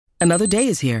Another day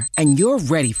is here, and you're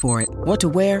ready for it. What to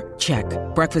wear? Check.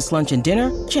 Breakfast, lunch, and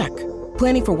dinner? Check.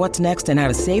 Planning for what's next and how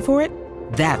to save for it?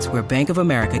 That's where Bank of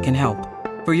America can help.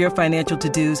 For your financial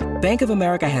to-dos, Bank of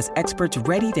America has experts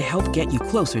ready to help get you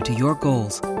closer to your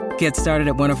goals. Get started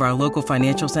at one of our local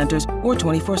financial centers or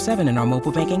 24/7 in our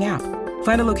mobile banking app.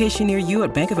 Find a location near you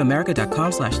at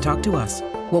bankofamerica.com/talktous.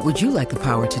 What would you like the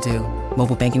power to do?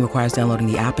 Mobile banking requires downloading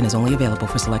the app and is only available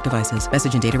for select devices.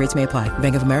 Message and data rates may apply.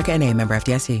 Bank of America NA, member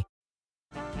FDIC.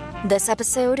 This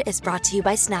episode is brought to you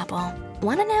by Snapple.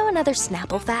 Want to know another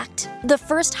Snapple fact? The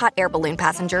first hot air balloon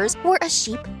passengers were a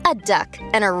sheep, a duck,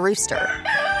 and a rooster.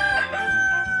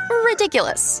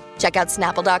 Ridiculous. Check out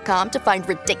Snapple.com to find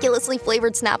ridiculously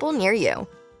flavored Snapple near you.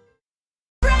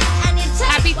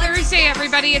 Happy Thursday,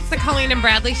 everybody. It's the Colleen and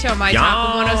Bradley Show, My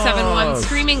Talk 1071,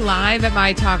 streaming live at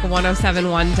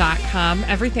MyTalk1071.com.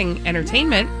 Everything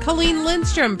Entertainment. Colleen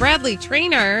Lindstrom, Bradley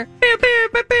Trainer. Boo, boo,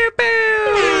 boo, boo, boo.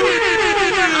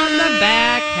 On the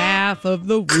back half of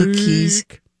the week. Cookies.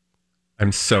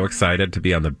 I'm so excited to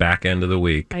be on the back end of the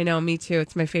week. I know, me too.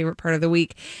 It's my favorite part of the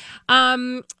week.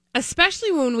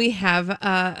 Especially when we have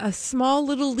a small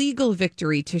little legal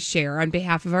victory to share on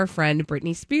behalf of our friend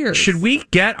Britney Spears. Should we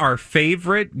get our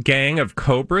favorite gang of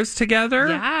Cobras together?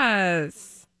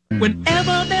 Yes.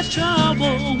 Whenever there's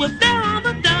trouble, we're there on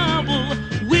the double.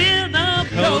 We're the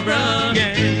Cobra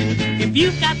Gang. If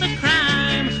you've got the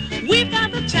crime, we've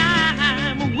got the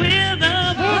time. We're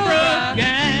the Cobra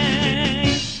Gang.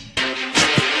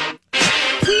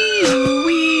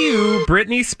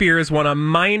 Britney Spears won a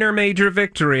minor major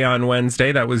victory on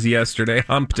Wednesday. That was yesterday,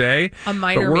 hump day. A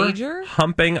minor But we're major?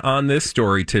 Humping on this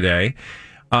story today.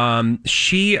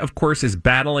 She, of course, is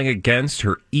battling against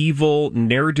her evil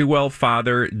ne'er-do-well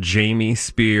father, Jamie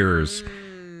Spears.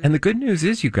 And the good news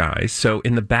is, you guys, so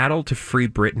in the battle to free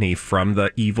Britney from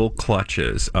the evil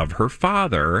clutches of her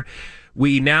father,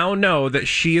 we now know that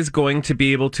she is going to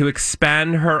be able to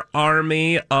expand her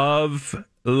army of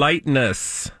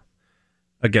lightness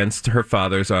against her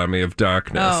father's army of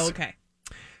darkness. Oh, okay.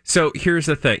 So here's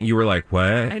the thing. You were like,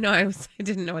 what? I know. I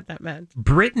didn't know what that meant.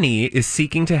 Britney is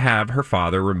seeking to have her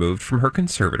father removed from her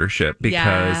conservatorship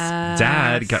because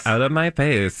Dad got out of my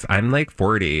face. I'm like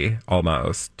 40,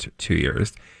 almost 2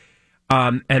 years.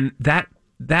 And that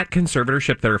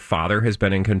conservatorship that her father has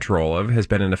been in control of has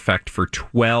been in effect for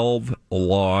 12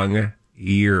 long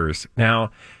years. Now,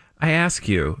 I ask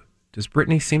you, does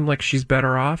Britney seem like she's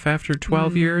better off after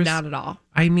 12 years? Not at all.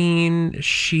 I mean,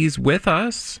 she's with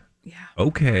us. Yeah.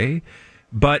 Okay.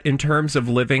 But in terms of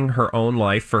living her own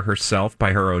life for herself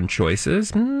by her own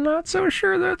choices, not so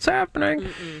sure that's happening.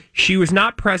 Mm-mm. She was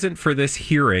not present for this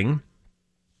hearing.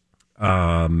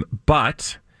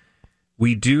 But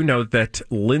we do know that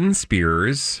Lynn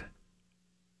Spears,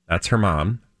 that's her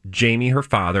mom, Jamie, her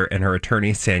father, and her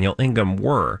attorney, Saniel Ingham,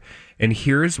 were. And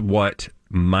here's what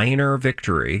minor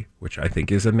victory, which I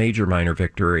think is a major minor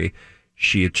victory,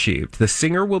 she achieved. The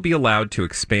singer will be allowed to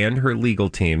expand her legal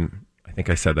team. I think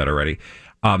I said that already.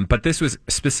 But this was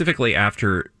specifically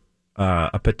after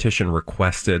a petition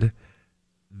requested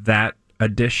that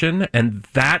addition. And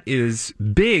that is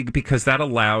big because that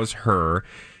allows her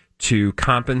to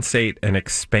compensate and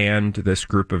expand this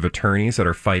group of attorneys that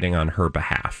are fighting on her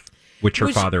behalf, which her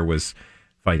father was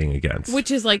fighting against.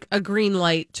 Which is like a green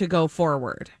light to go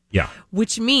forward. Yeah.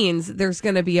 Which means there's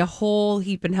going to be a whole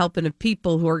heap and helping of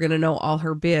people who are going to know all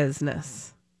her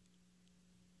business.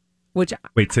 Wait,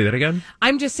 say that again?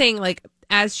 I'm just saying, like,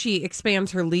 as she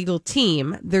expands her legal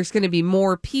team, there's going to be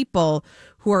more people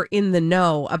who are in the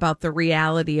know about the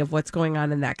reality of what's going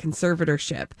on in that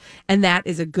conservatorship. And that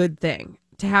is a good thing.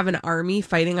 To have an army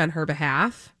fighting on her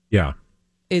behalf. Yeah.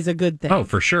 Is a good thing. Oh,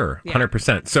 for sure. Yeah.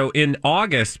 100%. So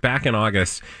back in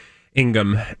August,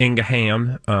 Ingham,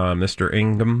 Mr.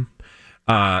 Ingham,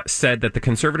 said that the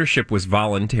conservatorship was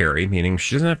voluntary, meaning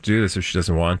she doesn't have to do this if she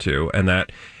doesn't want to, and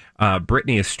that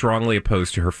Britney is strongly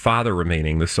opposed to her father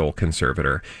remaining the sole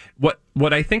conservator.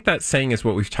 What I think that's saying is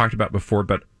what we've talked about before,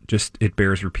 but just it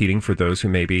bears repeating for those who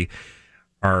maybe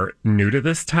are new to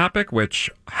this topic, which,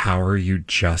 how are you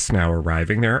just now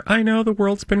arriving there? I know the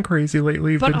world's been crazy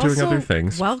lately. You've been doing other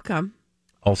things. Welcome.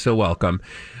 Also welcome.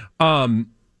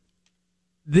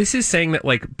 This is saying that,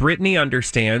 like, Britney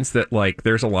understands that, like,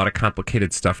 there's a lot of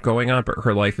complicated stuff going on, but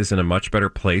her life is in a much better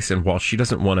place. And while she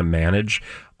doesn't want to manage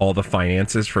all the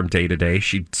finances from day to day,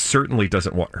 she certainly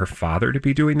doesn't want her father to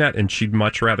be doing that. And she'd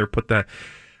much rather put the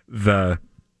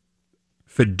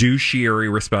fiduciary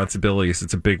responsibilities,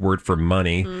 it's a big word for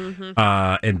money,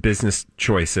 and business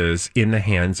choices in the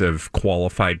hands of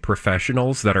qualified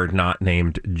professionals that are not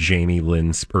named Jamie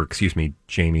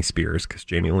Spears, because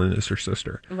Jamie Lynn is her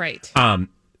sister. Right.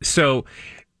 So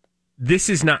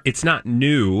it's not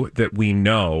new that we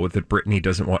know that Brittany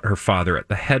doesn't want her father at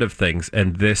the head of things,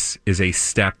 and this is a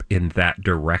step in that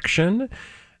direction.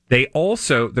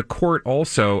 The court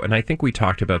also, and I think we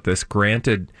talked about this,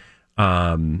 granted,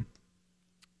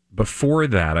 before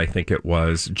that, I think it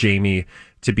was Jamie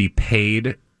to be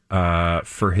paid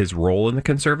for his role in the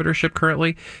conservatorship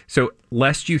currently. So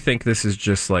lest you think this is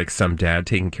just like some dad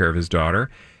taking care of his daughter,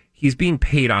 he's being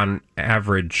paid on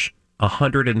average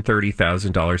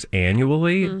 $130,000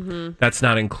 annually. Mm-hmm. That's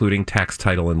not including tax,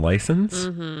 title, and license.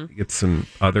 Mm-hmm. He gets some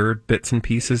other bits and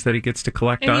pieces that he gets to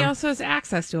collect on. And he also has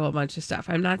access to a whole bunch of stuff.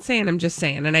 I'm just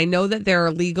saying. And I know that there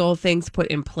are legal things put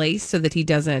in place so that he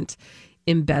doesn't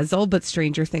embezzle, but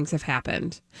stranger things have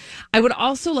happened. I would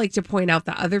also like to point out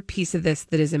the other piece of this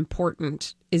that is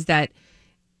important is that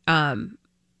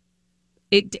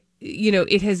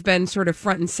it has been sort of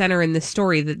front and center in the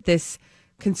story that this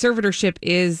conservatorship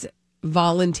is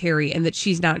voluntary and that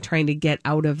she's not trying to get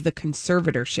out of the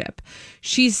conservatorship.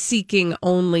 She's seeking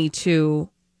only to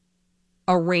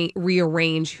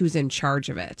rearrange who's in charge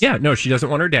of it. Yeah, no, she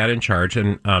doesn't want her dad in charge.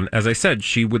 And as I said,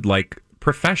 she would like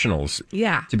professionals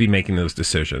to be making those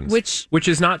decisions. Which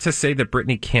is not to say that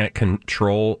Brittany can't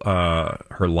control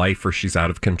her life, or she's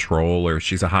out of control, or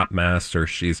she's a hot mess, or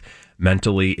she's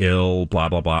mentally ill, blah,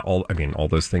 blah, blah. All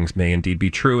those things may indeed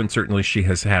be true. And certainly she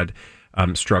has had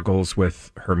struggles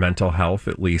with her mental health.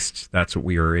 At least that's what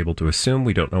we are able to assume.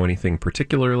 We don't know anything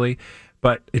particularly,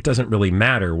 but it doesn't really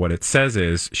matter. What it says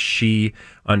is she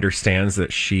understands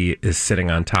that she is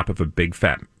sitting on top of a big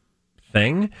fat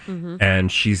thing, mm-hmm. and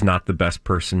she's not the best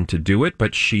person to do it,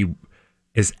 but she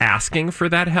is asking for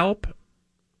that help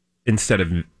instead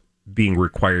of being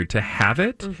required to have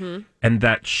it, mm-hmm. and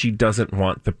that she doesn't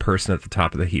want the person at the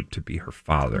top of the heap to be her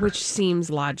father. Which seems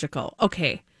logical.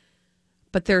 Okay.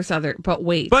 But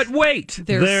wait.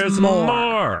 There's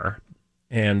more.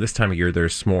 And this time of year,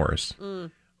 there's s'mores.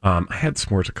 Mm. I had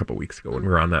s'mores a couple weeks ago when we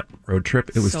were on that road trip.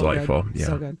 It was delightful. Good. Yeah.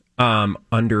 So good.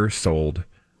 Undersold,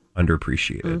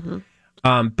 underappreciated.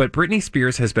 Mm-hmm. But Britney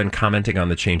Spears has been commenting on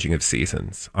the changing of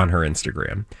seasons on her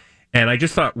Instagram. And I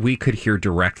just thought we could hear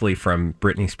directly from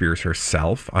Britney Spears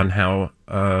herself on how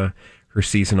her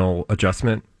seasonal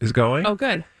adjustment is going. Oh,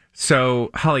 good.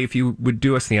 So, Holly, if you would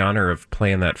do us the honor of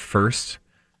playing that first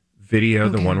video,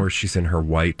 the one where she's in her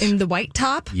white... In the white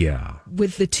top? Yeah.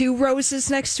 With the 2 roses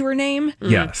next to her name?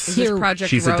 Yes. Is this Project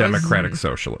She's Rose? a Democratic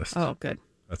Socialist. Oh, good.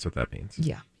 That's what that means.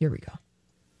 Yeah, here we go.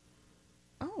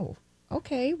 Oh,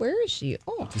 okay. Where is she?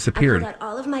 Oh, disappeared. I pulled out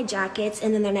all of my jackets,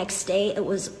 and then the next day it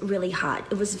was really hot.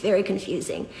 It was very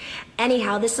confusing.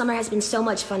 Anyhow, this summer has been so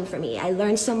much fun for me. I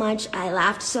learned so much. I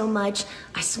laughed so much.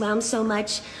 I swam so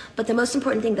much. But the most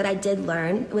important thing that I did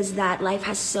learn was that life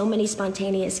has so many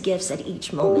spontaneous gifts at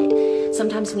each moment.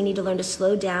 Sometimes we need to learn to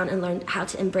slow down and learn how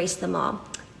to embrace them all.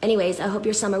 Anyways, I hope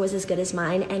your summer was as good as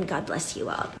mine, and God bless you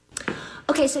all.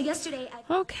 Okay, so yesterday...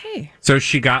 Okay. So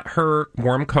she got her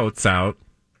warm coats out.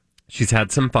 She's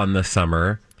had some fun this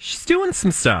summer. She's doing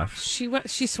some stuff. She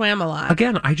swam a lot.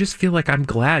 Again, I just feel like I'm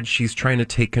glad she's trying to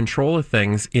take control of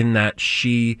things in that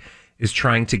she is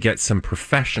trying to get some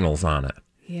professionals on it.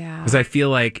 Yeah. Because I feel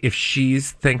like if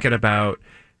she's thinking about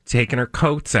taking her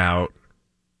coats out,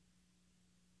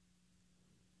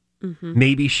 mm-hmm.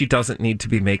 maybe she doesn't need to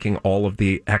be making all of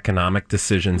the economic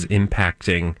decisions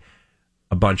impacting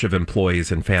a bunch of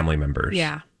employees and family members.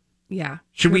 Yeah. Yeah.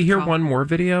 Should we hear one more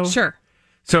video? Sure.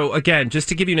 So, again, just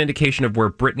to give you an indication of where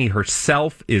Brittany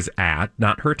herself is at,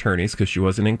 not her attorneys, because she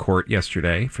wasn't in court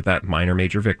yesterday for that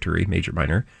major victory.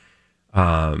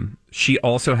 She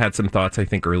also had some thoughts, I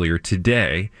think, earlier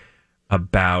today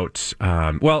about,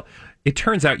 it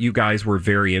turns out you guys were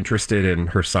very interested in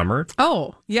her summer.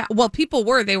 Oh, yeah. Well, people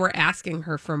were. They were asking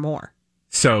her for more.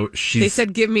 So they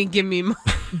said, give me more.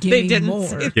 They didn't more.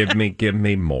 say that. Give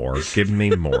me more. Give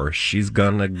me more. She's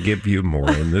going to give you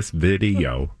more in this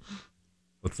video.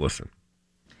 Let's listen.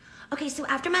 Okay, so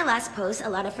after my last post, a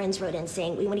lot of friends wrote in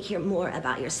saying, we want to hear more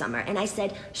about your summer. And I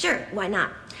said, sure, why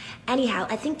not? Anyhow,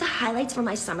 I think the highlights for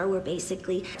my summer were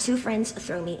basically 2 friends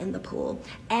throw me in the pool,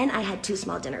 and I had 2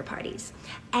 small dinner parties.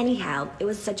 Anyhow, it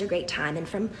was such a great time, and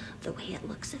from the way it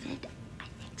looks of it, I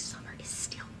think summer is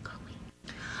still going.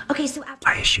 Okay, so after...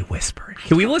 Why is she whispering?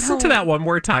 Can we listen to that one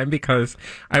more time? Because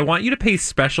I want you to pay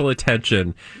special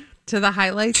attention to the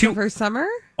highlights of her summer?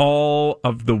 All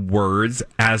of the words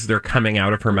as they're coming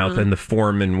out of her mouth and the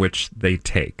form in which they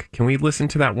take. Can we listen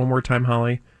to that one more time,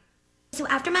 Holly? So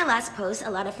after my last post, a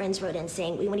lot of friends wrote in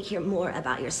saying, we want to hear more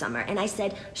about your summer. And I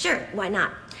said, sure, why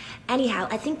not? Anyhow,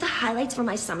 I think the highlights for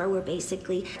my summer were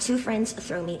basically 2 friends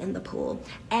throw me in the pool,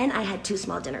 and I had 2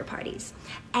 small dinner parties.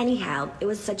 Anyhow, it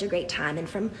was such a great time, and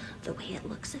from the way it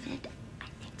looks of it, I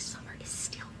think summer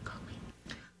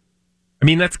I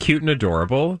mean, that's cute and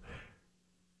adorable.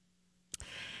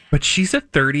 But she's a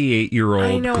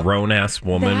 38-year-old grown-ass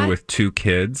woman with 2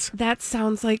 kids. That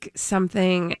sounds like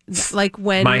something like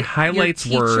when my highlights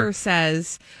your teacher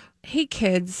says, "Hey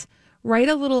kids, write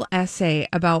a little essay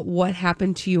about what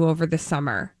happened to you over the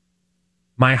summer."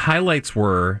 My highlights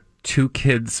were 2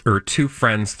 kids or 2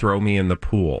 friends throw me in the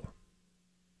pool.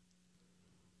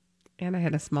 And I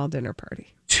had a small dinner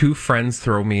party. 2 friends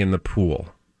throw me in the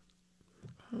pool.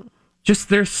 Just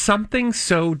there's something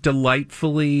so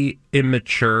delightfully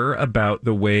immature about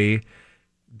the way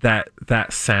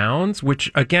that sounds,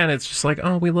 which again, it's just like,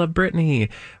 oh, we love Britney.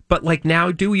 But like,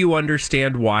 now do you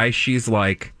understand why she's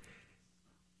like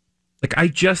I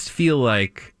just feel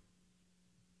like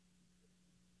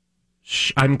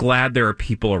I'm glad there are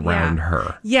people around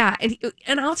her. Yeah.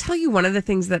 And I'll tell you, one of the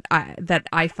things that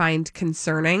I find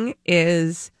concerning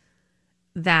is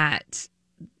that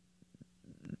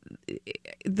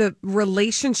the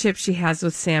relationship she has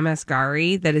with Sam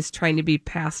Asghari that is trying to be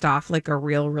passed off like a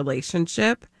real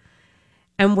relationship.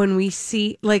 And when we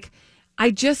see, like,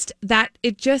 it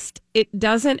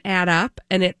doesn't add up,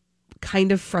 and it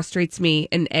kind of frustrates me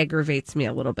and aggravates me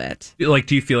a little bit. Like,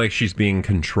 do you feel like she's being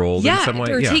controlled in some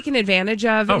way? Or taken advantage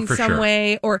of in some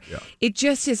way, or it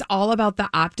just is all about the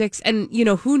optics. And, you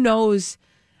know, who knows?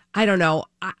 I don't know.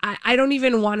 I don't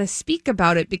even want to speak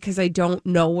about it because I don't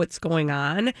know what's going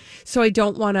on. So I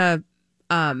don't want to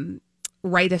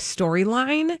write a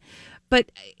storyline. But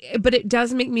it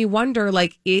does make me wonder,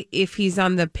 like, if he's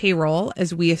on the payroll,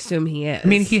 as we assume he is. I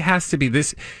mean, he has to be.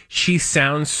 She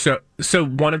sounds so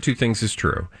one of 2 things is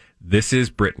true. This is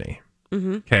Britney.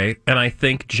 Mm-hmm. Okay. And I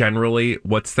think generally,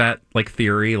 what's that like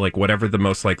theory? Like, whatever the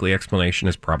most likely explanation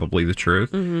is probably the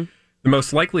truth. Mm-hmm. The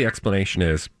most likely explanation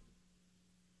is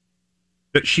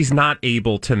that she's not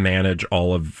able to manage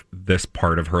all of this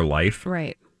part of her life.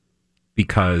 Right.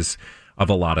 Because of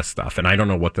a lot of stuff. And I don't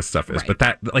know what the stuff is, but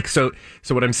that, like, so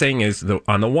what I'm saying is,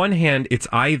 on the one hand, it's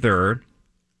either,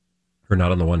 or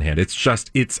not on the one hand,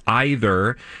 it's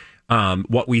either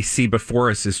what we see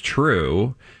before us is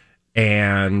true,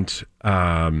 and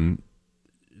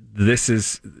this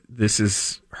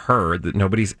is her, that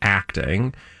nobody's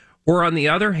acting, or on the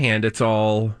other hand, it's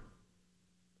all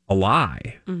a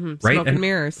lie, right?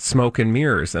 Smoke and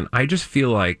mirrors. And I just feel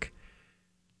like,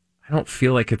 I don't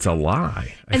feel like it's a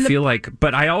lie.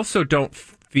 But I also don't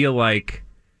feel like,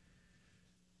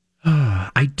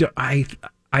 I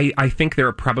think there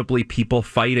are probably people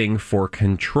fighting for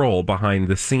control behind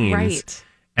the scenes. Right.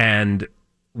 And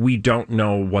we don't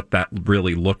know what that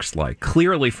really looks like.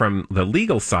 Clearly, from the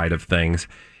legal side of things,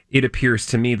 it appears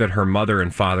to me that her mother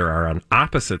and father are on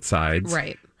opposite sides.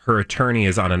 Right. Her attorney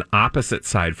is on an opposite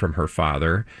side from her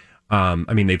father. I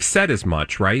mean, they've said as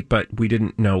much, right? But we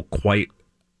didn't know quite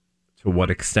to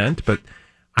what extent. But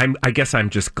I guess I'm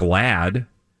just glad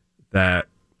that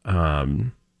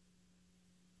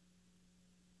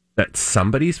that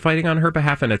somebody's fighting on her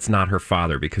behalf, and it's not her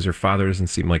father, because her father doesn't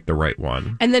seem like the right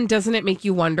one. And then doesn't it make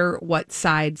you wonder what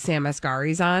side Sam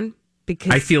Asghari's on?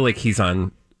 Because I feel like he's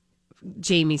on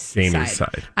Jamie's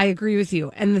side. I agree with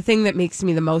you. And the thing that makes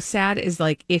me the most sad is,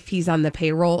 like, if he's on the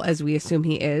payroll, as we assume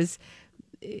he is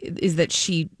that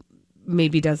she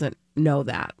maybe doesn't know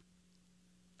that.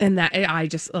 And that I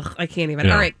can't even.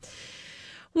 Yeah. All right.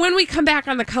 When we come back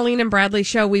on the Colleen and Bradley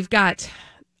show, we've got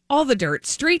all the dirt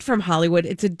straight from Hollywood.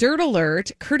 It's a dirt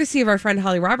alert, courtesy of our friend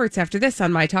Holly Roberts, after this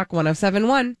on My Talk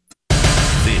 107.1.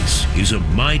 This is a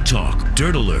My Talk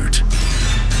Dirt Alert.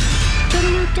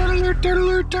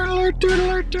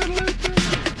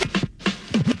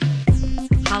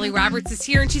 Holly Roberts is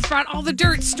here, and she's brought all the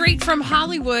dirt straight from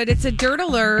Hollywood. It's a dirt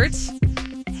alert.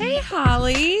 Hey,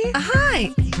 Holly.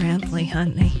 Hi, Bradley,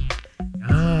 honey.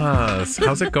 Yes.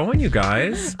 How's it going, you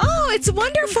guys? Oh, it's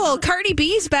wonderful. Cardi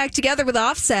B's back together with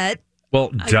Offset. Well,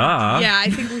 duh. Yeah, I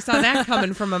think we saw that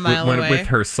coming from a mile away. With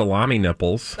her salami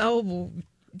nipples. Oh,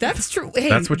 that's true. Hey,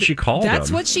 that's what she called them.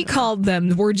 That's what she called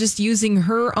them. We're just using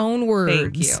her own words.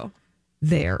 Thank you.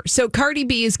 There. So Cardi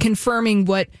B is confirming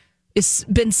what has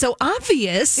been so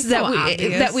obvious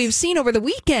that we've seen over the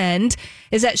weekend,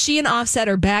 is that she and Offset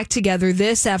are back together.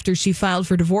 This after she filed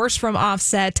for divorce from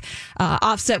Offset.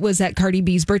 Offset was at Cardi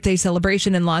B's birthday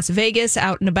celebration in Las Vegas,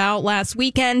 out and about last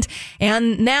weekend,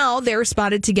 and now they're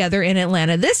spotted together in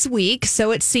Atlanta this week.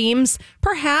 So it seems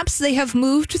perhaps they have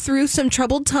moved through some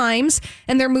troubled times,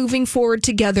 and they're moving forward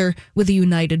together with a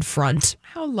united front.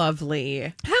 How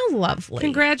lovely. How lovely.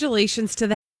 Congratulations to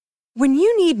them. When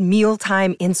you need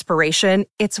mealtime inspiration,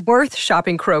 it's worth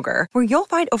shopping Kroger, where you'll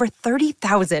find over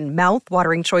 30,000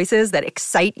 mouth-watering choices that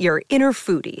excite your inner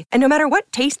foodie. And no matter what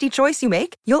tasty choice you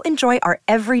make, you'll enjoy our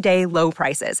everyday low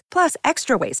prices, plus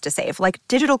extra ways to save, like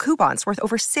digital coupons worth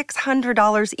over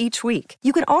 $600 each week.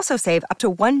 You can also save up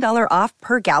to $1 off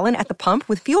per gallon at the pump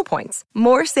with fuel points.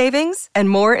 More savings and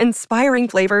more inspiring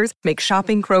flavors make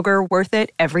shopping Kroger worth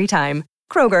it every time.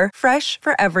 Kroger, fresh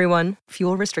for everyone.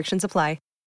 Fuel restrictions apply.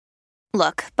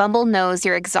 Look, Bumble knows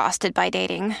you're exhausted by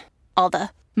dating. All the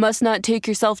must not take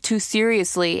yourself too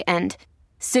seriously and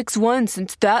 6'1"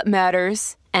 since that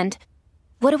matters. And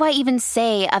What do I even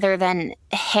say other than,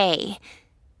 hey?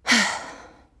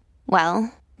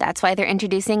 well, That's why they're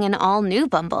introducing an all-new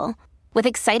Bumble, with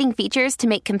exciting features to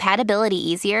make compatibility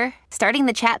easier, starting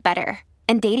the chat better,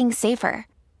 and dating safer.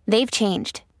 They've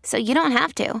changed, so you don't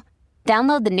have to.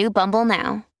 Download the new Bumble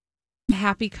now.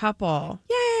 Happy couple.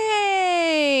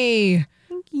 Yay!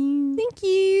 Thank you. Thank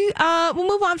you. We'll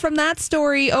move on from that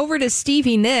story over to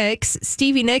Stevie Nicks.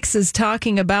 Stevie Nicks is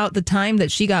talking about the time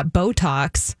that she got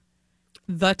Botox.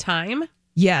 The time?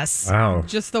 Yes. Wow.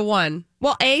 Just the one.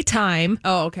 Well, a time.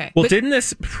 Oh, okay. Well, didn't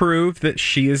this prove that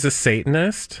she is a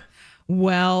Satanist?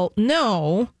 Well,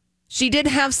 no. She did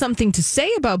have something to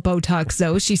say about Botox,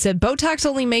 though. She said, Botox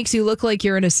only makes you look like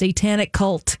you're in a satanic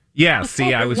cult. Yeah,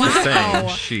 see, I was just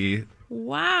saying.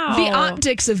 Wow. The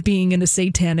optics of being in a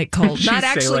satanic cult, not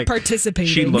actually like,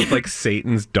 participating. She looked like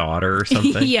Satan's daughter or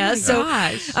something. Yeah,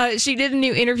 she did a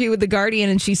new interview with The Guardian,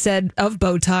 and she said of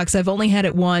Botox, I've only had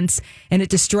it once, and it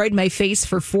destroyed my face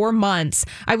for 4 months.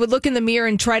 I would look in the mirror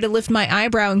and try to lift my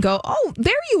eyebrow and go, oh,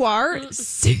 there you are.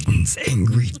 Satan's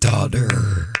angry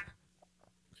daughter.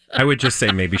 I would just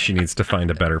say maybe she needs to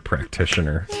find a better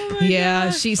practitioner.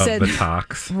 Yeah, she said. Of the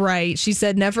tox. Right. She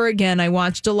said, never again. I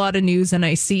watched a lot of news and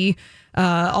I see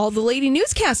all the lady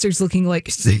newscasters looking like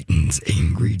Satan's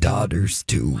angry daughters,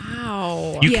 too.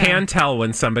 Wow. You can tell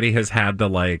when somebody has had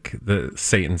the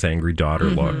Satan's angry daughter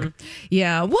look.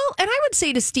 Yeah. Well, and I would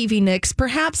say to Stevie Nicks,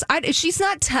 perhaps she's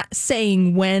not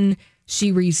saying when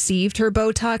she received her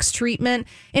Botox treatment.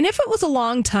 And if it was a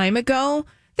long time ago,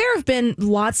 there have been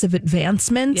lots of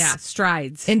advancements. Yeah,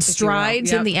 strides. And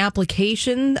strides in the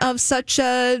application of such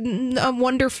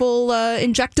wonderful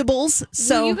injectables.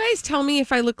 So will you guys tell me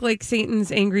if I look like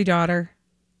Satan's angry daughter?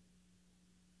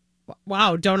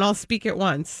 Wow, don't all speak at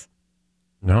once.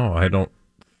 No, I don't.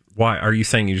 Why? Are you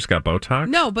saying you just got Botox?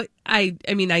 No, but I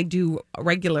mean, I do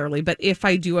regularly. But if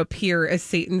I do appear as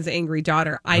Satan's angry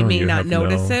daughter, I may not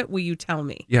notice it. Will you tell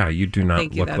me? Yeah, you do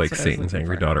not look like Satan's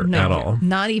angry daughter at all.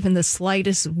 Not even the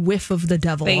slightest whiff of the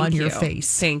devil on your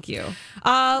face. Thank you.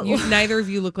 Neither of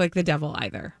you look like the devil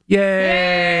either.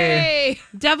 Yay!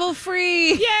 Devil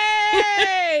free!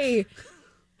 Yay!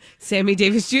 Sammy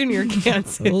Davis Jr. can't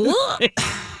say.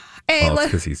 Hey,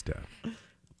 because he's dead.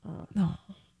 No.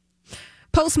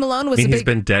 Post Malone was he's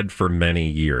been dead for many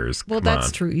years. Well,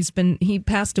 that's true. He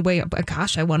passed away,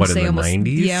 gosh, I want to say in the almost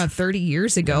 90s? 30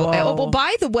 years ago. Whoa. Oh, well,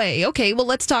 by the way, okay, well,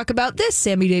 let's talk about this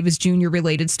Sammy Davis Jr.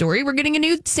 related story. We're getting a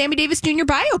new Sammy Davis Jr.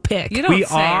 biopic. You don't we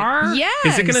say. are? Yes.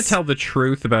 Is it going to tell the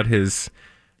truth about his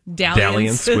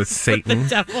dalliance with Satan? The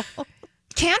devil.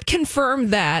 Can't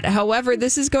confirm that. However,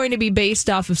 this is going to be based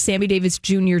off of Sammy Davis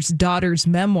Jr.'s daughter's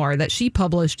memoir that she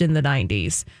published in the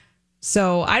 90s.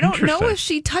 So I don't know if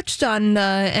she touched on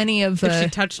any of... If she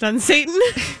touched on Satan?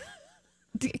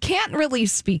 Can't really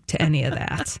speak to any of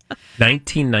that.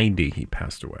 1990, he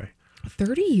passed away.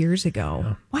 30 years ago.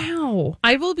 Yeah. Wow.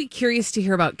 I will be curious to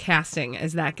hear about casting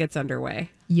as that gets underway.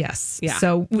 Yes. Yeah.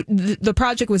 So the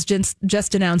project was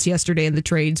just announced yesterday in the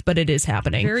trades, but it is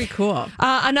happening. Very cool.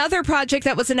 Another project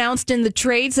that was announced in the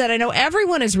trades that I know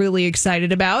everyone is really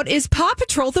excited about is Paw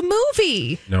Patrol the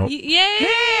movie. Nope.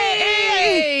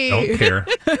 Yay! Don't care.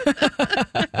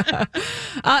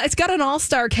 It's got an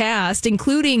all-star cast,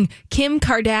 including Kim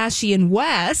Kardashian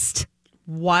West.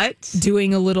 What?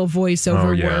 Doing a little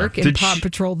voiceover work in Paw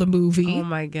Patrol the movie. Oh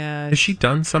my gosh. Has she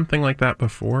done something like that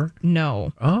before?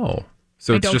 No. Oh.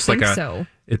 So it's just like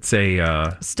it's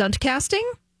a stunt casting?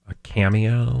 A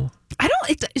cameo?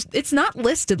 It's not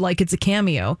listed like it's a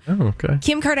cameo. Oh, okay.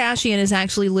 Kim Kardashian is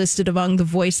actually listed among the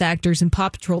voice actors in Paw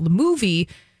Patrol the movie,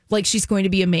 like she's going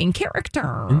to be a main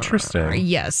character. Interesting.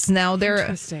 Yes. Now, there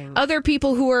are other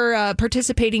people who are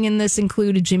participating in this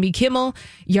include Jimmy Kimmel,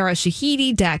 Yara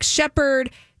Shahidi, Dax Shepard,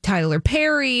 Tyler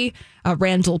Perry,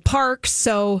 Randall Parks.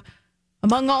 So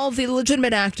among all of the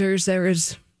legitimate actors, there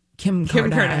is Kim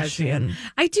Kardashian.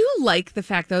 I do like the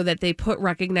fact, though, that they put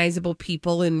recognizable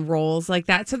people in roles like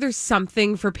that. So there's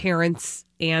something for parents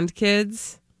and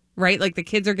kids, right? Like the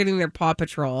kids are getting their Paw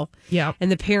Patrol. Yeah.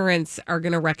 And the parents are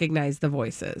going to recognize the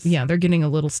voices. Yeah, they're getting a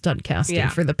little stunt casting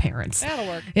for the parents.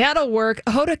 That'll work.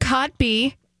 Hoda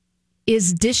Kotb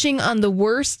is dishing on the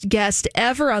worst guest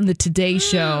ever on the Today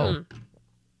Show.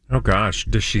 Oh gosh,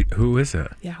 who is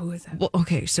it? Yeah, who is it? Well,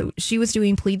 okay, so she was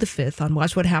doing Plead the Fifth on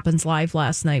Watch What Happens Live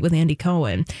last night with Andy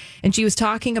Cohen, and she was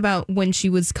talking about when she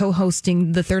was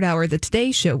co-hosting the third hour of the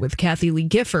Today Show with Kathy Lee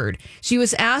Gifford. She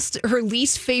was asked her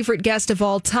least favorite guest of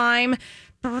all time.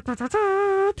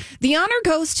 The honor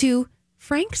goes to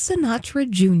Frank Sinatra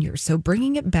Jr., so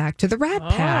bringing it back to the Rat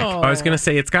Pack. I was going to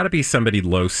say, it's got to be somebody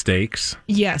low stakes.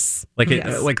 Yes. Like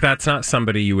yes. That's not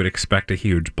somebody you would expect a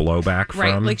huge blowback from.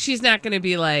 Right, like she's not going to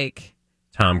be like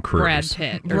Tom Cruise. Brad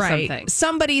Pitt or something.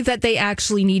 Somebody that they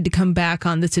actually need to come back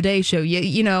on the Today Show.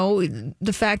 You know,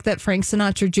 the fact that Frank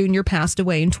Sinatra Jr. passed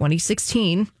away in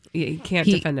 2016. He can't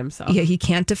defend himself. Yeah, he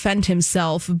can't defend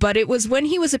himself. But it was when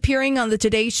he was appearing on the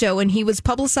Today Show and he was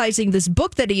publicizing this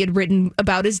book that he had written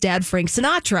about his dad, Frank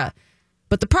Sinatra.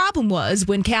 But the problem was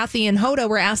when Kathy and Hoda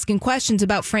were asking questions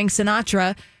about Frank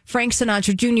Sinatra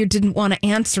Jr. didn't want to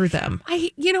answer them.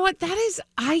 You know what?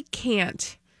 I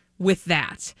can't with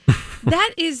that.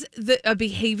 That is a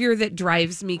behavior that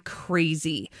drives me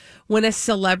crazy. When a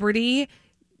celebrity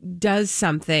does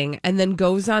something and then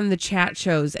goes on the chat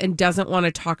shows and doesn't want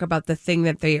to talk about the thing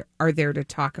that they are there to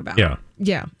talk about. Yeah.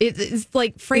 It's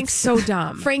like It's so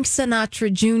dumb. Frank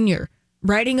Sinatra Jr.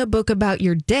 writing a book about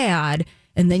your dad,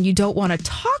 and then you don't want to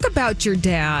talk about your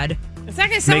dad. It's not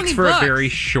going to sell Makes any for books. a very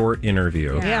short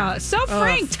interview. Yeah. So,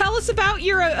 Frank, tell us about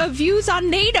your views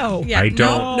on NATO. Yeah, I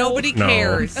don't. Nobody know.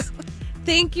 cares.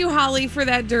 Thank you, Holly, for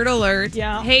that dirt alert.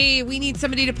 Yeah. Hey, we need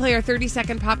somebody to play our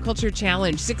 30-second pop culture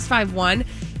challenge.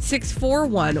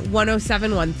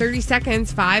 651-641-1071. 30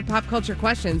 seconds, 5 pop culture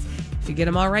questions. If you get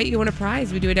them all right, you win a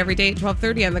prize. We do it every day at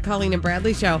 12:30 on the Colleen and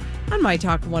Bradley Show on My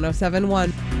Talk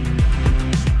 1071.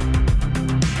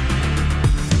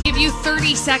 Give you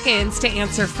 30 seconds to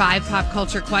answer 5 pop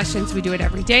culture questions. We do it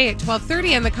every day at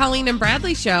 12:30 on the Colleen and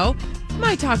Bradley Show.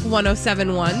 My Talk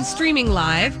 1071, streaming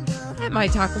live at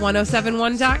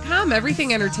mytalk1071.com.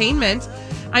 Everything entertainment.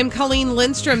 I'm Colleen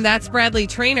Lindstrom. That's Bradley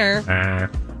Trainer.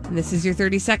 And this is your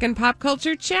 30-second pop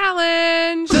culture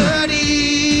challenge.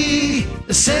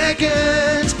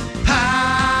 30-second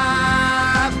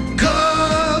pop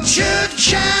culture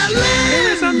challenge.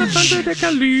 Who's on the phone today,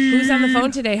 Colleen? Who's on the phone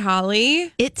today,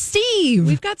 Holly? It's Steve.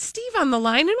 We've got Steve on the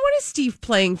line. And what is Steve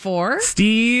playing for?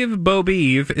 Steve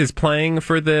Bobeeve is playing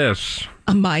for this.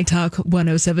 A My Talk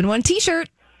 1071 t-shirt.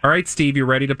 All right, Steve, you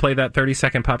ready to play that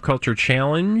 30-second pop culture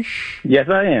challenge? Yes,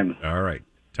 I am. All right.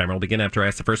 Timer will begin after I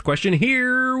ask the first question.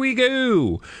 Here we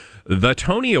go. The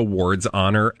Tony Awards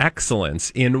honor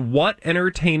excellence in what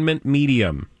entertainment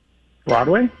medium?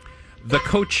 Broadway? The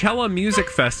Coachella Music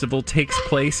Festival takes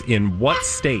place in what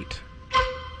state?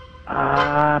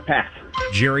 Pass.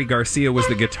 Jerry Garcia was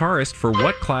the guitarist for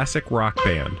what classic rock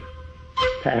band?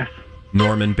 Pass.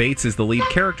 Norman Bates is the lead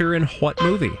character in what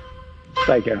movie?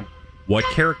 Psycho. What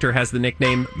character has the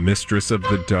nickname Mistress of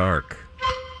the Dark?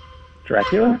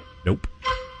 Dracula? Nope.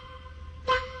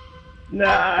 No,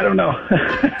 I don't know.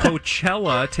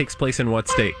 Coachella takes place in what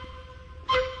state?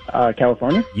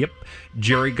 California? Yep.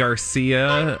 Jerry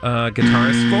Garcia,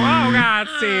 guitarist for... Oh, God,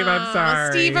 Steve, I'm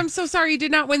sorry. Steve, I'm so sorry you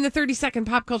did not win the 30-second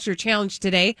pop culture challenge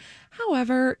today.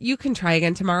 However, you can try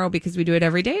again tomorrow because we do it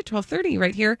every day at 12:30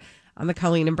 right here on the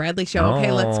Colleen and Bradley Show.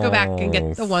 Okay, let's go back and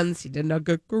get the ones you did not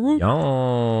get.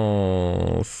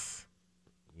 Yes.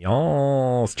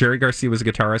 Jerry Garcia was a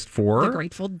guitarist for... The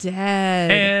Grateful Dead.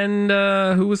 And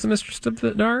who was the Mistress of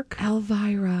the Dark?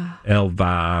 Elvira. Oh,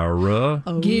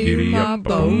 Giddy up,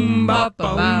 boom, bop,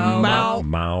 bow, bow.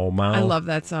 Mow. I love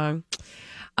that song.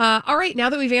 All right,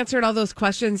 now that we've answered all those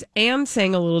questions and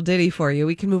sang a little ditty for you,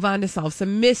 we can move on to solve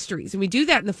some mysteries. And we do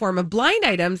that in the form of blind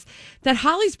items that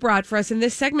Holly's brought for us in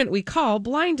this segment we call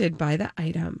Blinded by the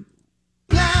Item.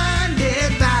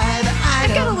 Blinded by the I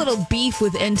item. got a little beef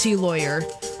with NT Lawyer.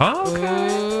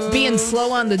 Okay. Being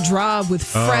slow on the draw with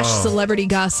fresh celebrity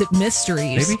gossip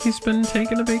mysteries. Maybe he's been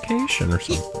taking a vacation or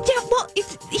something. Yeah, well, he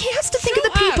has to think of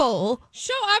the people.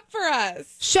 Show up for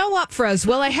us. Show up for us.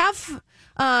 Well, I have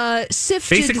sifted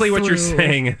Basically, what you're through.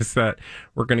 saying is that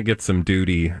we're going to get some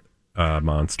duty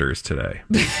monsters today.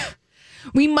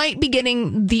 We might be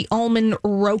getting the Almond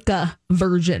Roca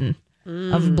version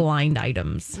of blind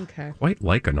items. Okay. Quite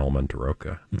like an almond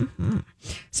roca. Mm-hmm.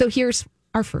 So here's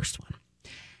our first one.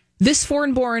 This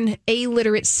foreign-born,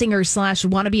 illiterate singer /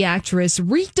 wannabe actress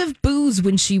reeked of booze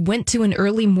when she went to an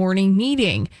early morning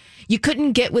meeting. You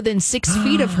couldn't get within 6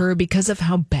 feet of her because of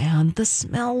how bad the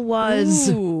smell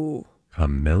was. Ooh.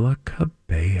 Camila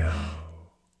Cabello.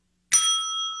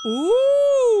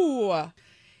 Ooh.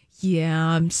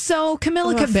 Yeah. So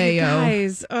Camila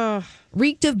Cabello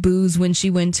reeked of booze when she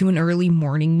went to an early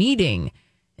morning meeting.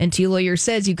 And T-Lawyer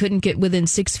says you couldn't get within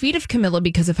 6 feet of Camila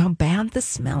because of how bad the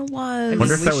smell was. We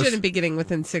shouldn't be getting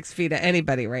within 6 feet of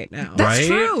anybody right now. That's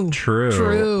right?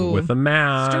 True. With a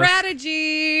mask.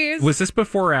 Strategies. Was this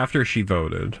before or after she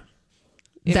voted?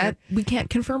 That we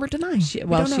can't confirm or deny. She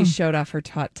showed off her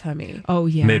taut tummy. Oh,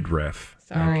 yeah. Midriff.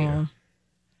 Sorry. Oh.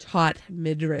 Taut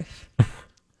midriff.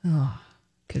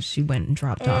 Because she went and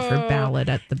dropped off her ballot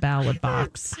at the ballot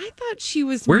box. I thought she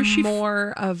was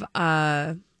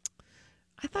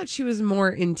more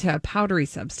into a powdery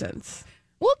substance.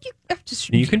 Well,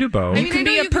 you can do both. I mean, I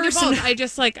know you can do both.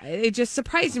 It just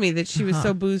surprised me that she was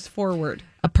so booze forward.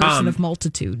 A person of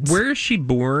multitudes. Where is she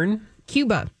born?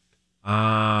 Cuba.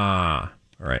 Ah,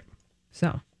 all right.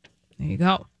 So, there you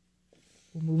go.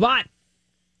 We'll move on.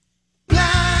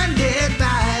 Blinded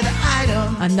by the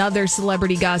item. Another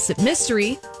celebrity gossip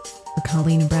mystery for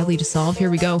Colleen and Bradley to solve. Here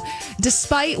we go.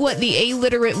 Despite what the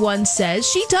illiterate one says,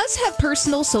 she does have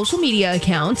personal social media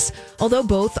accounts, although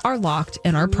both are locked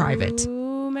and are private.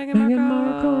 Ooh, Meghan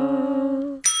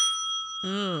Markle.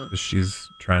 She's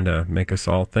trying to make us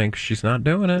all think she's not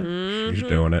doing it. Mm-hmm. She's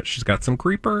doing it. She's got some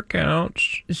creeper accounts.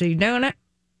 She's doing it.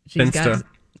 Insta.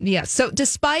 So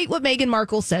despite what Meghan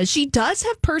Markle says, she does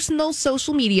have personal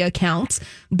social media accounts.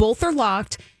 Both are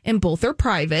locked and both are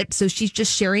private. So she's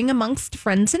just sharing amongst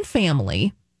friends and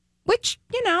family, which,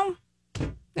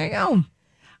 there you go.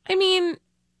 I mean,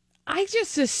 I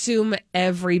just assume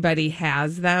everybody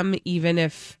has them, even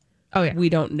if we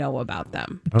don't know about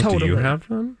them. Oh, Totally. Do you have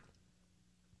them?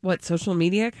 What, social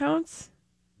media accounts?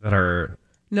 That are...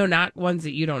 No, not ones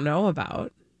that you don't know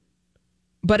about.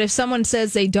 But if someone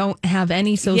says they don't have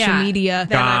any social media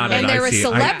and they're a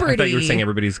celebrity... I thought you were saying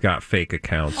everybody's got fake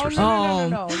accounts or something.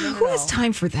 No. Who has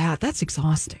time for that? That's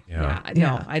exhausting. Yeah,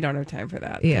 I don't have time for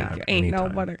that. Yeah. Thank you. Ain't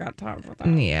nobody got time for that.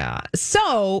 Yeah.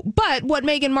 So, but what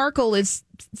Meghan Markle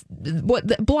what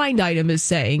the blind item is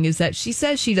saying is that she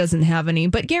says she doesn't have any,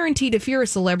 but guaranteed if you're a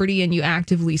celebrity and you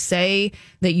actively say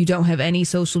that you don't have any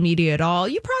social media at all,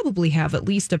 you probably have at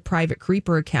least a private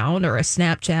creeper account or a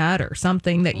Snapchat or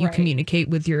something that you communicate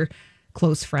with your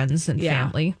close friends and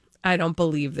family. I don't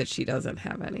believe that she doesn't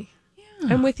have any.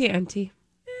 Yeah. I'm with you, Auntie.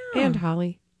 Yeah. And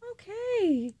Holly.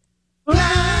 Okay.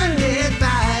 Blinded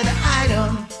by the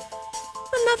item.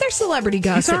 Another celebrity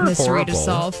gossip mystery to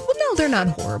solve. Well, no, they're not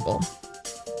horrible.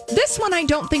 This one I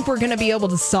don't think we're going to be able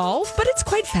to solve, but it's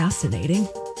quite fascinating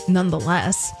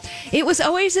nonetheless. It was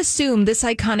always assumed this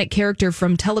iconic character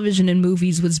from television and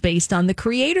movies was based on the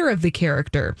creator of the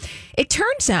character. It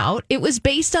turns out it was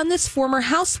based on this former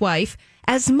housewife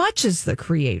as much as the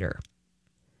creator.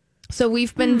 So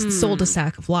we've been sold a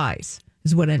sack of lies,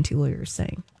 is what NT Lawyer is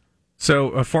saying. So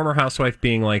a former housewife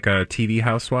being like a TV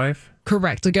housewife?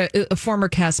 Correct. Like a former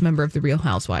cast member of The Real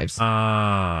Housewives.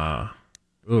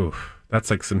 Oof. That's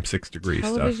like some 6 Degree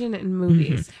stuff. Television and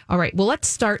movies. All right. Well, let's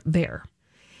start there.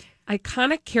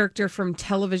 Iconic character from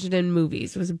television and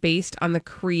movies was based on the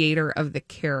creator of the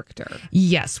character.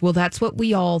 Yes. Well, that's what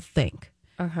we all think.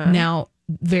 Now,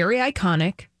 very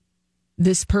iconic.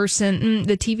 This person,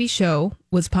 the TV show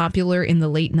was popular in the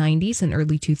late 90s and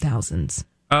early 2000s.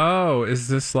 Oh, is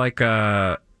this like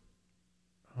I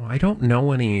don't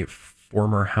know any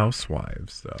former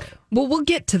housewives, though. Well, we'll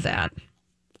get to that.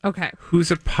 Okay.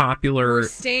 Who's a popular... We're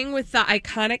staying with the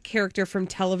iconic character from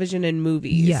television and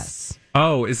movies. Yes.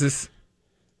 Oh, is this...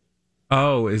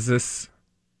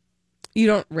 You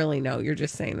don't really know. You're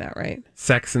just saying that, right?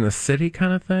 Sex in the City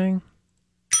kind of thing?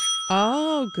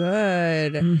 Oh,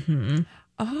 good. Mm-hmm.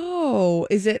 Oh,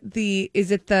 is it the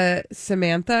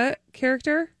Samantha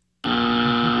character?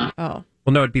 Oh. Well,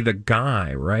 no, it'd be the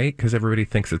guy, right? Because everybody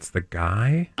thinks it's the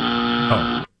guy.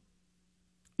 Oh.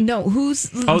 No, who's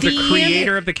the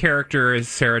creator of the character is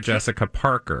Sarah Jessica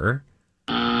Parker.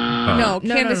 No,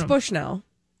 Candace Bushnell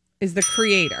is the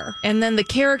creator. And then the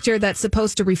character that's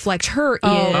supposed to reflect her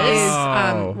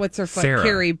is what's her Sarah.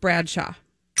 Carrie Bradshaw.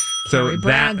 So Carrie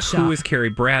Bradshaw. Who is Carrie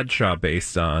Bradshaw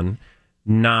based on?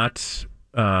 Not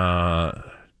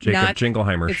Jacob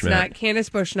Jingleheimer It's Schmidt. not Candace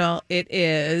Bushnell. It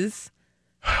is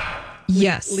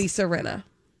yes, Lisa Rinna.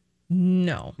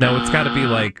 No, it's got to be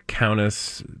like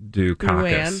Countess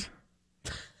Dukakis.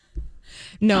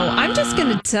 No, I'm just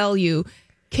going to tell you,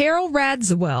 Carol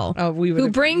Radziwill, who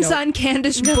brings on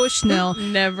Candace Bushnell,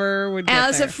 never would get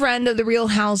as there. a friend of the Real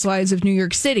Housewives of New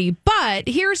York City. But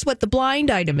here's what the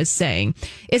blind item is saying,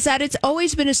 is that it's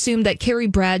always been assumed that Carrie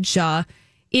Bradshaw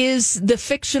is the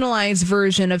fictionalized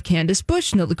version of Candace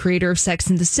Bushnell, the creator of Sex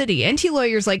and the City. NT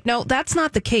Lawyer's like, no, that's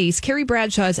not the case. Carrie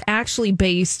Bradshaw is actually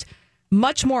based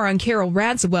much more on Carol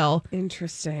Radziwill.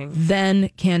 Interesting. Than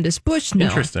Candace Bushnell.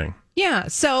 Interesting. Yeah.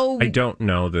 So I don't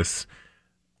know this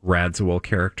Radziwill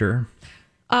character.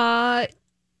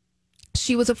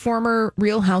 She was a former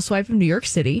Real Housewife of New York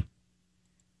City,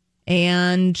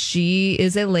 and she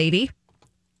is a lady.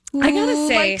 I gotta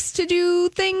say, likes to do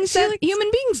things that human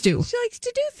beings do. She likes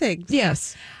to do things.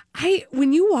 Yes.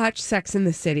 When you watch Sex in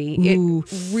the City,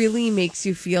 it really makes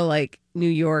you feel like New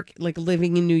York, like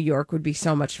living in New York would be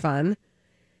so much fun.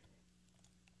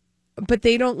 But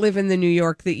they don't live in the New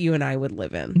York that you and I would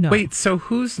live in. No. Wait, so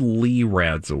who's Lee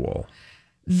Radziwill?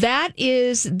 That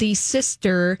is the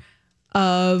sister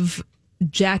of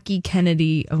Jackie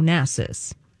Kennedy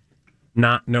Onassis.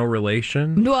 No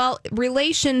relation? Well,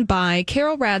 relation by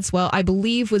Carol Radziwill, I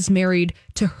believe, was married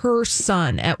to her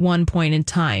son at one point in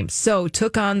time. So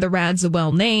took on the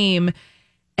Radziwill name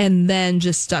and then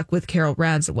just stuck with Carol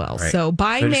Radziwill. Right. So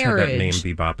by I just marriage. had that name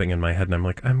be bopping in my head, and I'm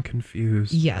like, I'm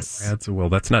confused. Yes.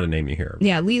 Radziwill. That's not a name you hear.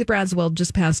 Yeah, Lee Radziwill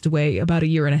just passed away about a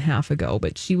year and a half ago,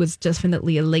 but she was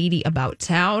definitely a lady about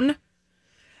town.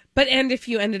 And if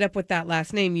you ended up with that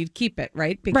last name, you'd keep it,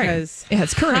 right? Because it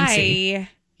has currency.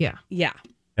 Yeah.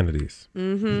 Kennedys.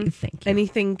 Mm-hmm. Thank you.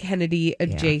 Anything Kennedy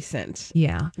adjacent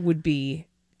would be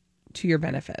to your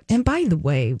benefit. And by the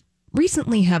way,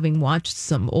 recently having watched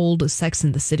some old Sex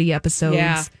and the City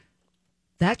episodes,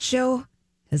 that show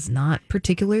has not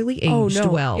particularly aged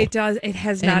well. It does. It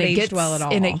has not aged well at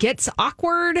all. And it gets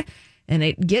awkward and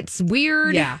it gets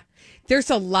weird. Yeah. There's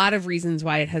a lot of reasons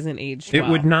why it hasn't aged well. It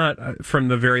would not, from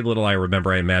the very little I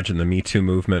remember, I imagine the Me Too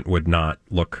movement would not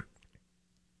look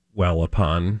well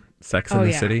upon Sex in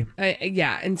the City.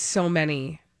 And so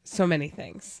many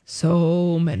things.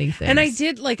 So many things. And I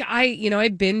did, I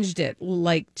binged it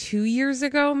 2 years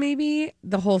ago, maybe,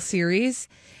 the whole series,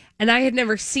 and I had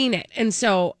never seen it. And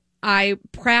so I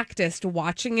practiced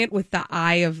watching it with the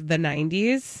eye of the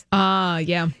 90s.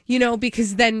 Yeah.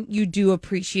 Because then you do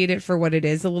appreciate it for what it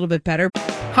is a little bit better.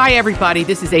 Hi, everybody.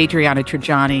 This is Adriana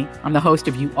Trajani. I'm the host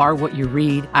of You Are What You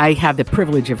Read. I have the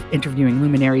privilege of interviewing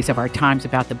luminaries of our times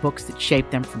about the books that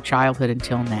shaped them from childhood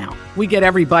until now. We get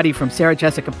everybody from Sarah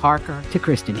Jessica Parker to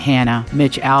Kristen Hanna,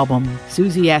 Mitch Albom,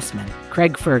 Susie Essman,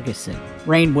 Craig Ferguson,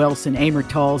 Rainn Wilson, Amor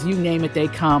Tolls, you name it, they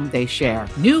come, they share.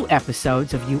 New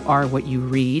episodes of You Are What You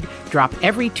Read drop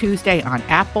every Tuesday on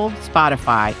Apple,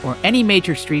 Spotify, or any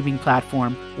major streaming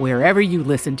platform wherever you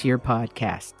listen to your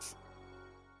podcasts.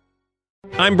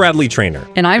 I'm Bradley Trainer.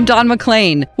 And I'm Don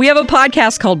McClain. We have a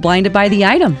podcast called Blinded by the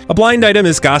Item. A blind item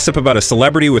is gossip about a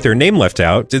celebrity with their name left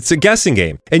out. It's a guessing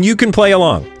game, and you can play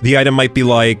along. The item might be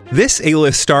like, this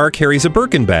A-list star carries a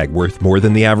Birkin bag worth more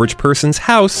than the average person's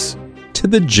house to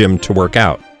the gym to work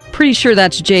out. Pretty sure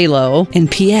that's J-Lo.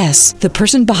 And P.S. the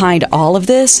person behind all of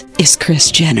this is Kris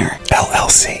Jenner,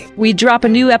 LLC. We drop a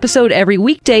new episode every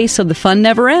weekday so the fun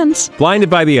never ends. Blinded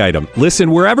by the Item.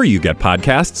 Listen wherever you get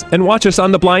podcasts and watch us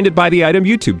on the Blinded by the Item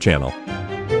YouTube channel.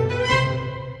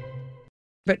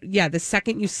 But yeah, the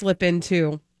second you slip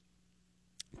into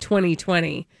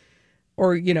 2020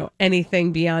 or,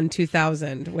 anything beyond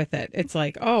 2000 with it, it's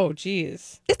like, oh,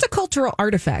 geez. It's a cultural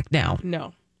artifact now.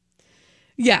 No.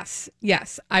 Yes.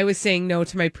 I was saying no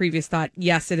to my previous thought.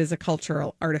 Yes, it is a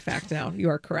cultural artifact now. You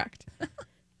are correct.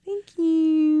 Thank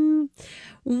you.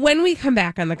 When we come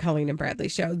back on the Colleen and Bradley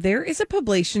show, there is a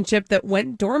publicationship that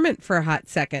went dormant for a hot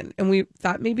second, and we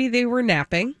thought maybe they were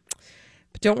napping.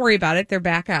 But don't worry about it. They're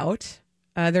back out.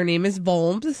 Their name is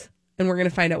Volms, and we're going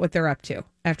to find out what they're up to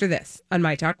after this on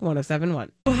My Talk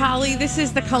 107.1. Oh, Holly, this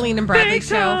is the Colleen and Bradley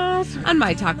show on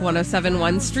My Talk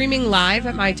 107.1, streaming live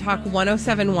at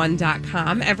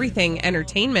MyTalk1071.com. Everything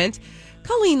Entertainment.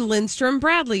 Colleen Lindstrom,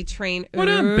 Bradley Trainer. What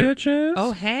up, bitches?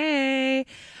 Oh, hey.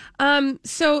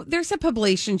 So there's a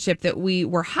publicationship that we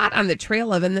were hot on the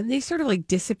trail of, and then they sort of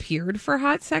disappeared for a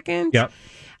hot second. Yep.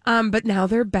 But now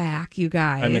they're back, you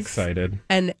guys. I'm excited.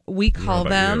 And we call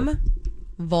them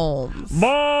Volms.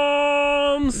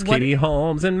 Volms! Katie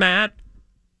Holmes and Matt.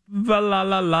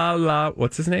 La.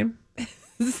 What's his name?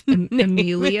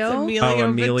 Emilio.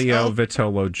 Emilio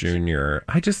Vitolo Jr.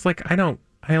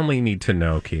 I only need to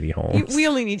know Katie Holmes. We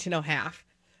only need to know half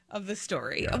of the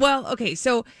story. Yeah. Well, okay,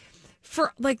 so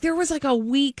for there was a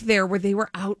week there where they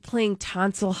were out playing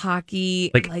tonsil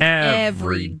hockey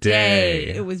every day.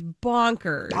 It was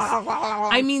bonkers.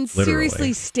 I mean, Literally.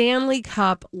 seriously, Stanley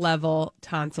Cup level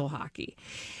tonsil hockey.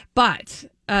 But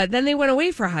then they went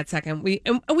away for a hot second. We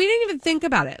didn't even think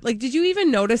about it. Did you even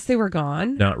notice they were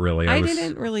gone? Not really. I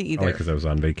didn't really either. Probably because I was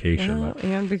on vacation. Well,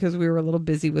 and because we were a little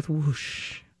busy with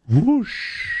whoosh.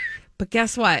 Whoosh. But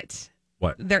guess what?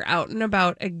 What? They're out and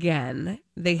about again.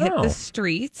 They hit the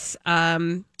streets.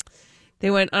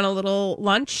 They went on a little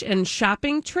lunch and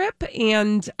shopping trip,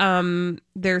 and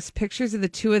there's pictures of the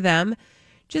two of them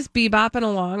just bebopping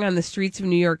along on the streets of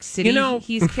New York City. You know,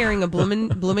 he's carrying a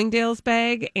Bloomingdale's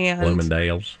bag. And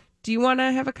Bloomingdale's. Do you want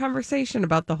to have a conversation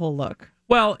about the whole look?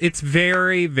 Well, it's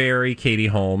very, very Katie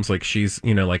Holmes. Like she's,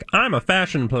 like, I'm a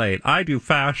fashion plate. I do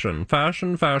fashion,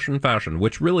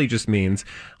 which really just means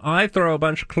I throw a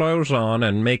bunch of clothes on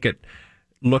and make it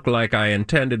look like I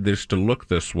intended this to look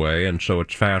this way, and so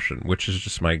it's fashion, which is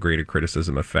just my greater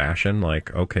criticism of fashion.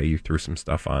 Like, okay, you threw some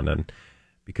stuff on, and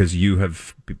because you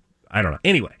have, I don't know.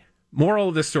 Anyway, moral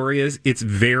of the story is it's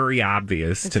very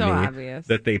obvious to me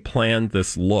that they planned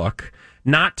this look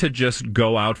not to just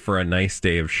go out for a nice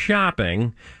day of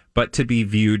shopping, but to be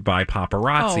viewed by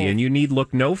paparazzi. And you need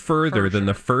look no further than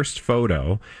the first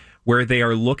photo where they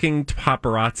are looking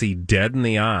paparazzi dead in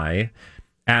the eye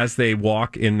as they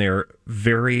walk in their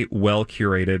very well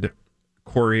curated,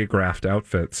 choreographed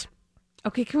outfits.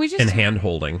 Okay, can we just... And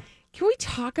hand-holding. Can we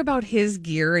talk about his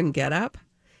gear and getup?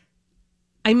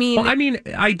 I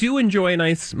I do enjoy a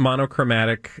nice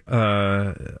monochromatic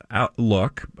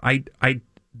look.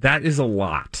 That is a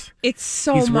lot. It's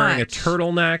so much. He's much. wearing a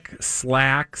turtleneck,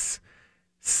 slacks,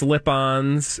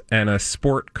 slip-ons, and a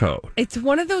sport coat. It's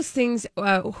one of those things,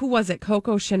 who was it?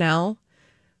 Coco Chanel,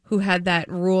 who had that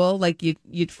rule, like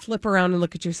you'd flip around and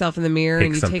look at yourself in the mirror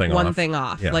and you take one thing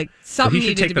off. Yeah. Like something he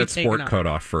should needed take to be that taken sport off. coat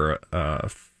off for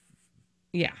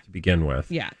to begin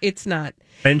with. Yeah, it's not.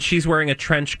 And she's wearing a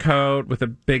trench coat with a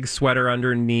big sweater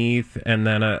underneath, and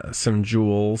then some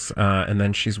jewels, and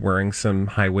then she's wearing some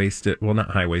high-waisted, well,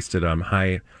 not high-waisted,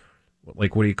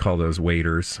 like, what do you call those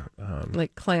waders?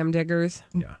 Like clam diggers.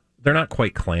 Yeah. They're not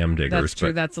quite clam diggers. That's true.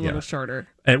 But, that's a little shorter.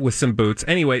 And with some boots.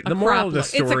 Anyway, the moral of the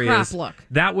story it's a crop is look.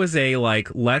 That was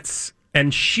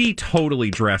and she totally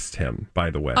dressed him, by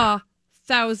the way.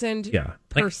 1,000%.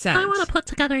 Like, I want to put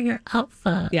together your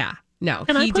outfit. Yeah. No,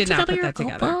 Can he did not put that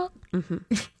together.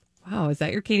 Mm-hmm. Wow, is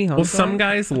that your Katie Holmes? Well, some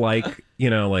guys like, I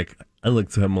like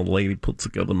to have my lady put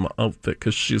together my outfit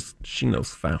because she knows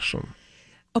fashion.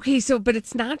 Okay, but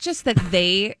it's not just that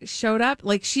they showed up.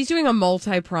 Like, she's doing a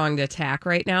multi-pronged attack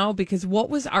right now, because what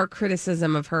was our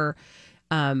criticism of her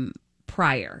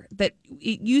prior? That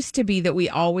it used to be that we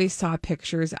always saw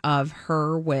pictures of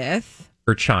her with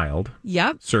her child.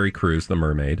 Yep. Suri Cruise, the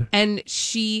mermaid. And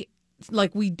she,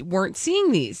 we weren't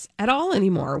seeing these at all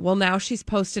anymore. Well, now she's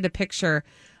posted a picture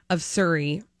of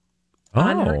Suri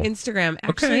on her Instagram.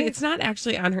 Actually, It's not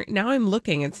actually on her. Now I'm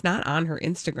looking. It's not on her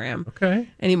Instagram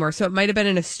anymore. So it might have been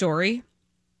in a story.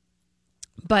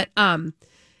 But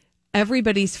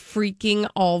everybody's freaking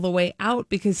all the way out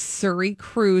because Suri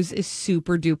Cruise is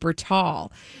super duper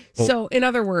tall. Well, so in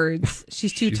other words,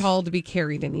 she's too tall to be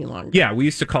carried any longer. Yeah, we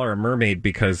used to call her a mermaid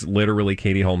because literally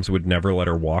Katie Holmes would never let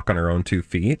her walk on her own 2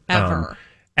 feet. Ever.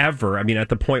 I mean, at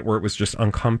the point where it was just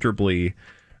uncomfortably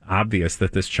obvious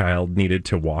that this child needed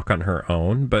to walk on her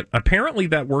own, but apparently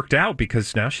that worked out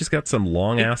because now she's got some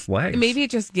long ass legs. Maybe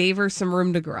it just gave her some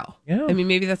room to grow. Yeah. I mean,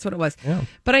 maybe that's what it was. Yeah.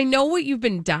 But I know what you've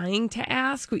been dying to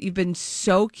ask, what you've been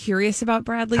so curious about,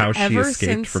 Bradley. How she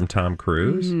escaped from Tom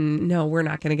Cruise? No, we're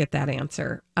not going to get that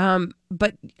answer.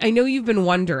 But I know you've been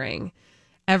wondering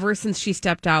ever since she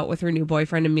stepped out with her new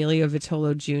boyfriend, Emilio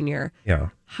Vitolo Jr. Yeah.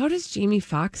 How does Jamie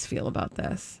Foxx feel about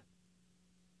this?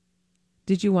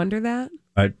 Did you wonder that?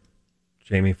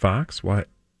 Jamie Foxx? What?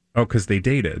 Oh, because they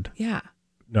dated. Yeah.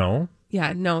 No?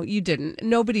 Yeah, no, you didn't.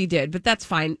 Nobody did, but that's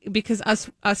fine because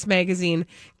Us Magazine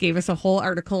gave us a whole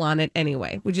article on it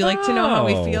anyway. Would you like to know how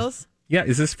he feels? Yeah,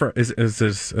 is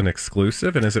this an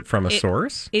exclusive, and is it from a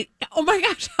source? Oh my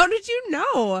gosh, how did you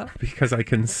know? Because I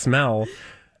can smell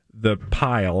the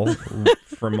pile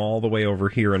from all the way over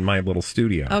here in my little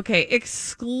studio. Okay,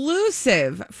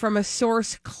 exclusive from a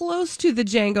source close to the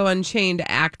Django Unchained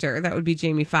actor. That would be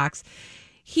Jamie Foxx.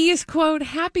 He is, quote,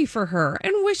 happy for her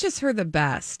and wishes her the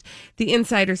best. The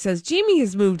insider says Jamie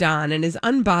has moved on and is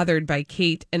unbothered by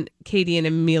Katie and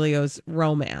Emilio's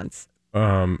romance.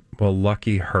 Well,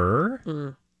 lucky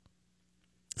her.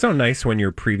 So nice when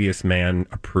your previous man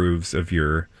approves of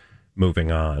your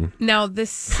moving on. Now, the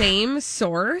same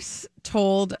source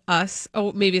told us,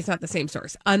 maybe it's not the same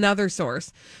source. Another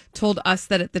source told us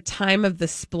that at the time of the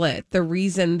split, the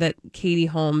reason that Katie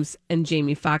Holmes and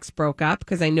Jamie Foxx broke up,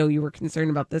 because I know you were concerned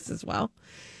about this as well.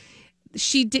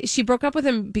 She broke up with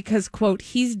him because, quote,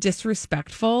 he's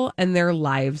disrespectful and their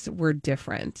lives were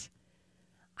different.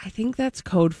 I think that's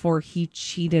code for he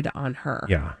cheated on her.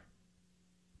 Yeah.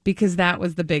 Because that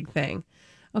was the big thing.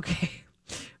 Okay.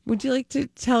 Would you like to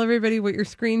tell everybody what you're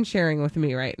screen sharing with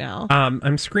me right now?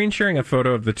 I'm screen sharing a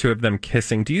photo of the two of them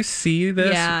kissing. Do you see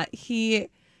this? Yeah,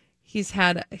 he's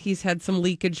had some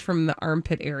leakage from the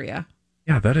armpit area.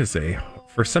 Yeah, that is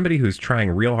for somebody who's trying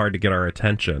real hard to get our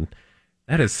attention,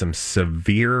 that is some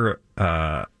severe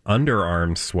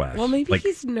underarm sweat. Well, maybe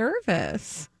he's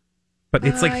nervous. But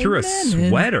it's like through a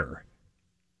sweater.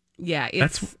 Yeah,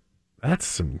 that's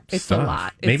some it's stuff. A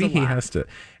lot. Maybe he has to.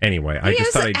 Anyway, I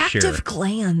just thought I'd share. He has active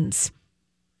glands.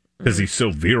 Because he's so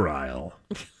virile.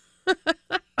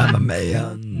 I'm a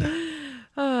man.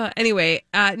 Anyway,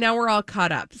 now we're all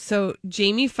caught up. So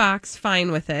Jamie Foxx,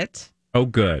 fine with it. Oh,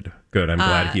 good. I'm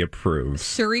glad he approves.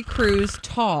 Suri Cruise,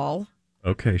 tall.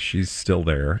 Okay, she's still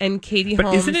there. And Katie but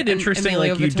Holmes isn't it interesting? And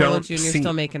Emilio like you Vitolo don't Jr. see,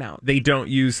 still making out. They don't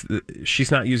use. She's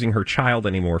not using her child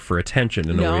anymore for attention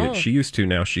in the way that she used to.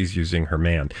 Now she's using her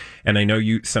man. And I know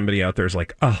somebody out there is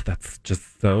like, oh, that's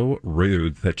just so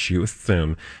rude that you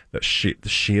assume that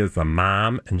she is a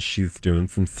mom and she's doing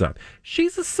some stuff.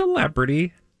 She's a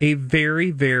celebrity, a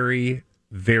very, very,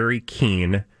 very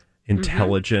keen,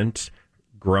 intelligent.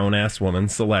 Grown-ass woman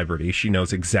celebrity. She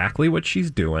knows exactly what she's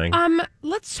doing.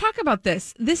 Let's talk about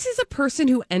this. This is a person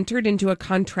who entered into a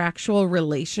contractual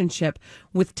relationship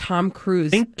with Tom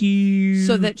Cruise. Thank you.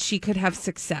 So that she could have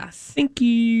success. Thank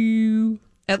you.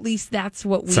 At least that's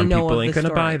what we Some know. Some people of ain't the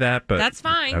going to buy that, but that's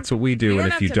fine. That's what we do. You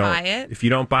and if you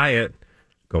don't buy it,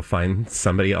 go find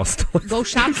somebody else to look. Go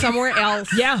shop somewhere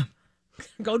else. Yeah.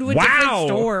 Go to a different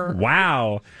store.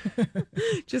 Wow.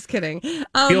 Just kidding.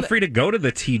 Feel free to go to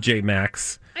the TJ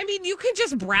Maxx. I mean, you can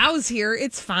just browse here.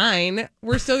 It's fine.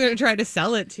 We're still going to try to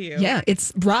sell it to you. Yeah,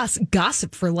 it's Ross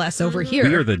Gossip for Less over here.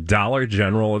 We are the Dollar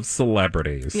General of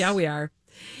celebrities. Yeah, we are.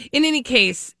 In any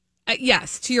case,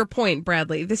 yes, to your point,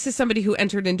 Bradley, this is somebody who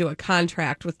entered into a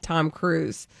contract with Tom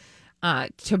Cruise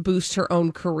to boost her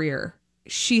own career.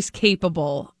 She's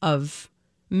capable of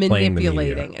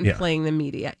manipulating and playing the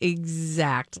media.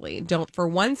 Exactly. Don't for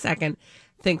one second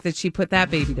think that she put that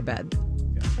baby to bed.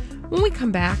 Yeah. When we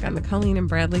come back on the Colleen and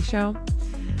Bradley show,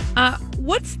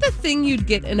 what's the thing you'd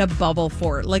get in a bubble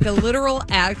for? Like a literal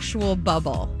actual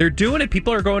bubble. They're doing it.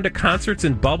 People are going to concerts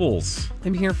in bubbles.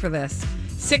 I'm here for this.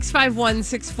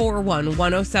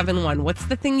 651-641-1071. What's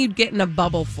the thing you'd get in a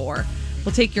bubble for?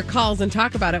 We'll take your calls and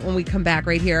talk about it when we come back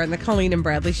right here on the Colleen and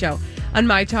Bradley show on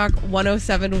My Talk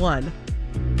 1071.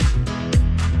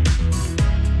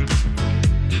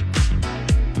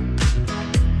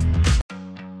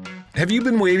 Have you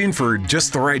been waiting for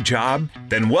just the right job?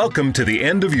 Then welcome to the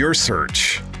end of your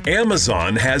search.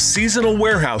 Amazon has seasonal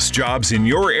warehouse jobs in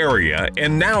your area,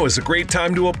 and now is a great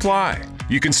time to apply.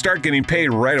 You can start getting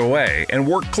paid right away and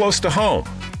work close to home.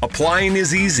 Applying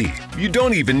is easy. You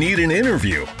don't even need an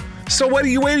interview. So what are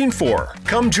you waiting for?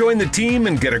 Come join the team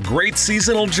and get a great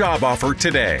seasonal job offer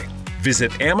today.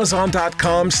 Visit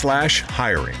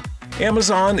Amazon.com/hiring.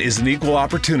 Amazon is an equal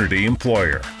opportunity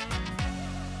employer.